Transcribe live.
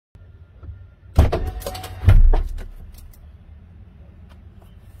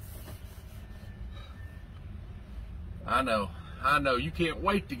I know. I know. You can't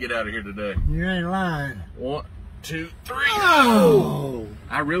wait to get out of here today. You ain't lying. 1, 2, 3. Oh!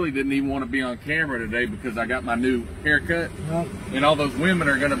 I really didn't even want to be on camera today because I got my new haircut. Well, And all those women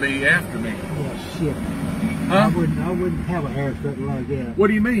are going to be after me. yeah, shit. Huh? I wouldn't have a haircut like that. What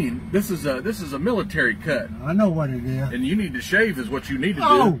do you mean? This is a military cut. I know what it is. And you need to shave is what you need to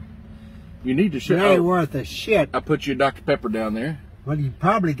Oh! do. You need to It shave. ain't worth a shit. I put you a Dr. Pepper down there. Well, you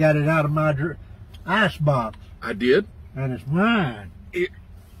probably got it out of my ice box. I did. And it's mine.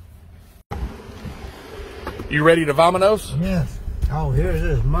 You ready to vamonos? Yes. Oh, here's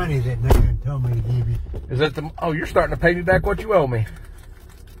this money that Nathan told me to give you. Is that the... Oh, you're starting to pay me back what you owe me.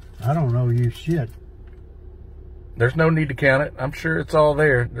 I don't know you shit. There's no need to count it. I'm sure it's all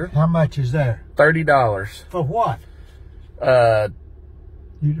there. There's How much is there? $30. For what?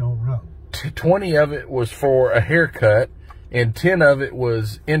 You don't know. 20 of it was for a haircut, and 10 of it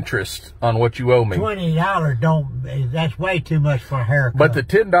was interest on what you owe me. $20 don't, that's way too much for a haircut. But the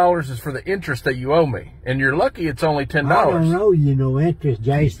 $10 is for the interest that you owe me. And you're lucky it's only $10. I don't know you no interest,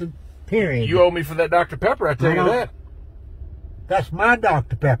 Jason. Period. You owe me for that Dr. Pepper, I tell you that. That's my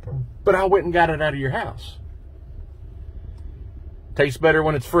Dr. Pepper. But I went and got it out of your house. Tastes better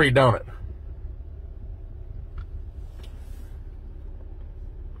when it's free, don't it?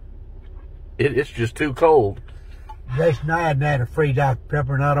 It's just too cold. Jason, I hadn't had a free Dr.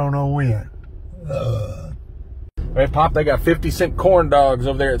 Pepper and I don't know when. Hey, Pop, they got 50-cent corn dogs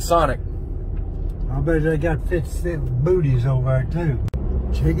over there at Sonic. I bet they got 50-cent booties over there too.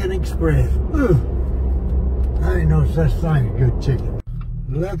 Chicken Express. Ooh. I ain't no such thing as good chicken.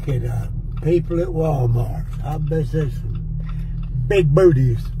 Look at people at Walmart. I bet there's some big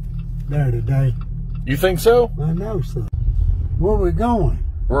booties there today. You think so? I know so. Where we going?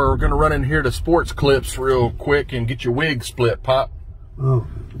 We're going to run in here to Sports Clips real quick and get your wig split, Pop. Oh,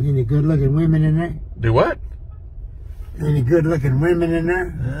 any good-looking women in there? Do what? Any good-looking women in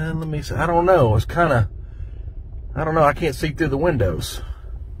there? Let me see. I don't know. It's kind of... I don't know. I can't see through the windows.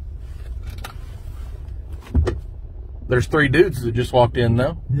 There's 3 dudes that just walked in,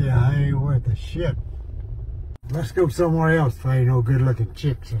 though. Yeah, I ain't worth a shit. Let's go somewhere else if there ain't no good-looking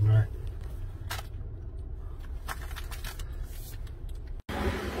chicks in there.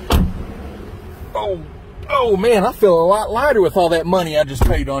 Oh, man, I feel a lot lighter with all that money I just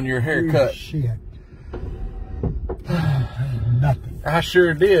paid on your haircut. Shit. Nothing. I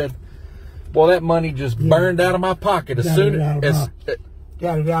sure did. Well, that money just burned out of my pocket as soon as...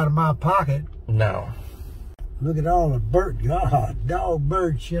 Got it out of my pocket. No. Look at all the dog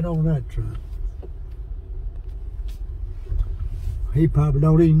bird shit on that truck. He probably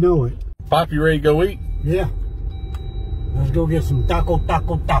don't even know it. Pop, you ready to go eat? Yeah. Let's go get some taco.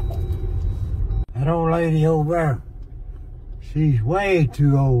 That old lady over there, she's way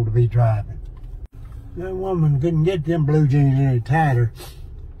too old to be driving. That woman couldn't get them blue jeans any tighter,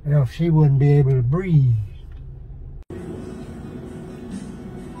 else she wouldn't be able to breathe.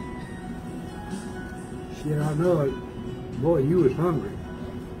 Shit, I know it. Boy, you was hungry.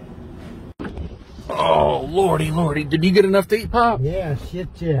 Oh, lordy. Did you get enough to eat, Pop? Yeah, shit,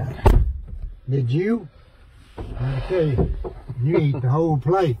 yeah. Did you? I tell you, you ate the whole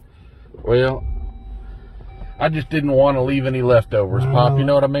plate. Well, I just didn't want to leave any leftovers, Pop. You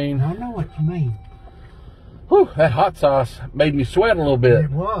know what I mean? I know what you mean. Whew, that hot sauce made me sweat a little bit.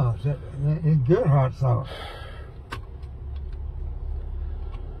 It was. It's good hot sauce.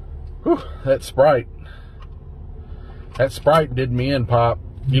 Whew, that Sprite. That Sprite did me in, Pop.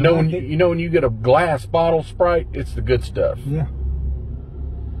 You know when you get a glass bottle Sprite, it's the good stuff. Yeah.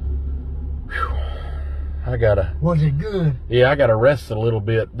 Whew. I gotta. Was it good? Yeah, I gotta rest a little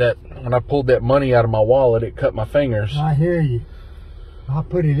bit. That when I pulled that money out of my wallet, it cut my fingers. I hear you. I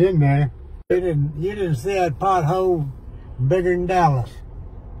put it in there. You didn't see that pothole bigger than Dallas.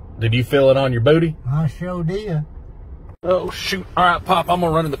 Did you feel it on your booty? I sure did. Oh shoot! All right, Pop. I'm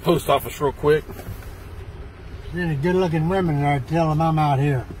gonna run to the post office real quick. There's any good-looking women there. Tell them I'm out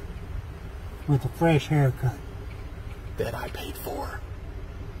here with a fresh haircut That I paid for.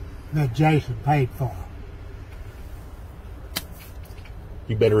 that Jason paid for.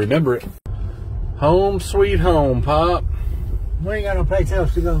 You better remember it. Home sweet home, Pop. We ain't got no place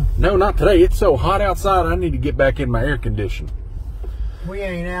else to go. No, not today. It's so hot outside, I need to get back in my air conditioner. We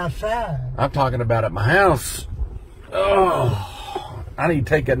ain't outside. I'm talking about at my house. Oh, I need to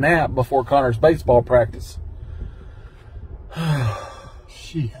take a nap before Connor's baseball practice.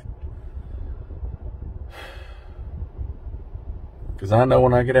 Shit. Because I know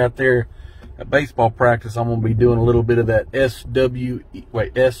when I get out there at baseball practice, I'm going to be doing a little bit of that S-W-E-A-T-I-N-G,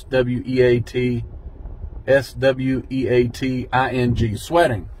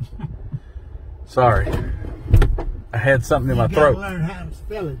 sweating. Sorry. I had something in my You gotta throat. learn how to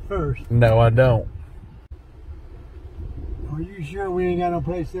spell it first. No, I don't. Are you sure we ain't got no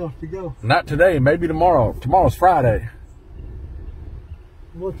place else to go? Not today. Maybe tomorrow. Tomorrow's Friday.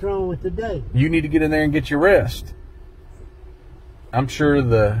 What's wrong with today? You need to get in there and get your rest. I'm sure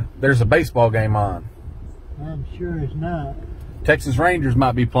there's a baseball game on. I'm sure it's not. Texas Rangers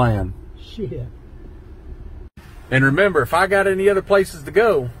might be playing. Shit. And remember, if I got any other places to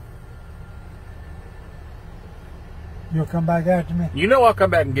go, You'll come back after me? you know I'll come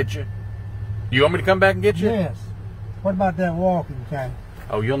back and get you. You want me to come back and get you? Yes. What about that walking tank?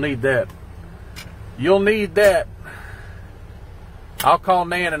 Oh, you'll need that. You'll need that. I'll call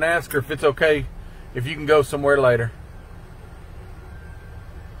Nan and ask her if it's okay if you can go somewhere later.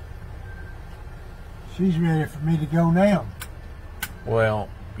 She's ready for me to go now. Well,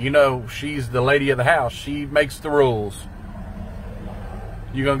 you know, she's the lady of the house. She makes the rules.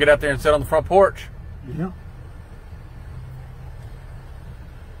 You gonna get out there and sit on the front porch? Yeah.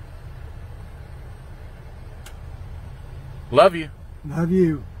 Love you. Love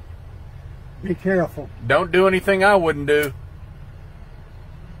you. Be careful. Don't do anything I wouldn't do.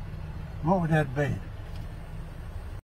 What would that be?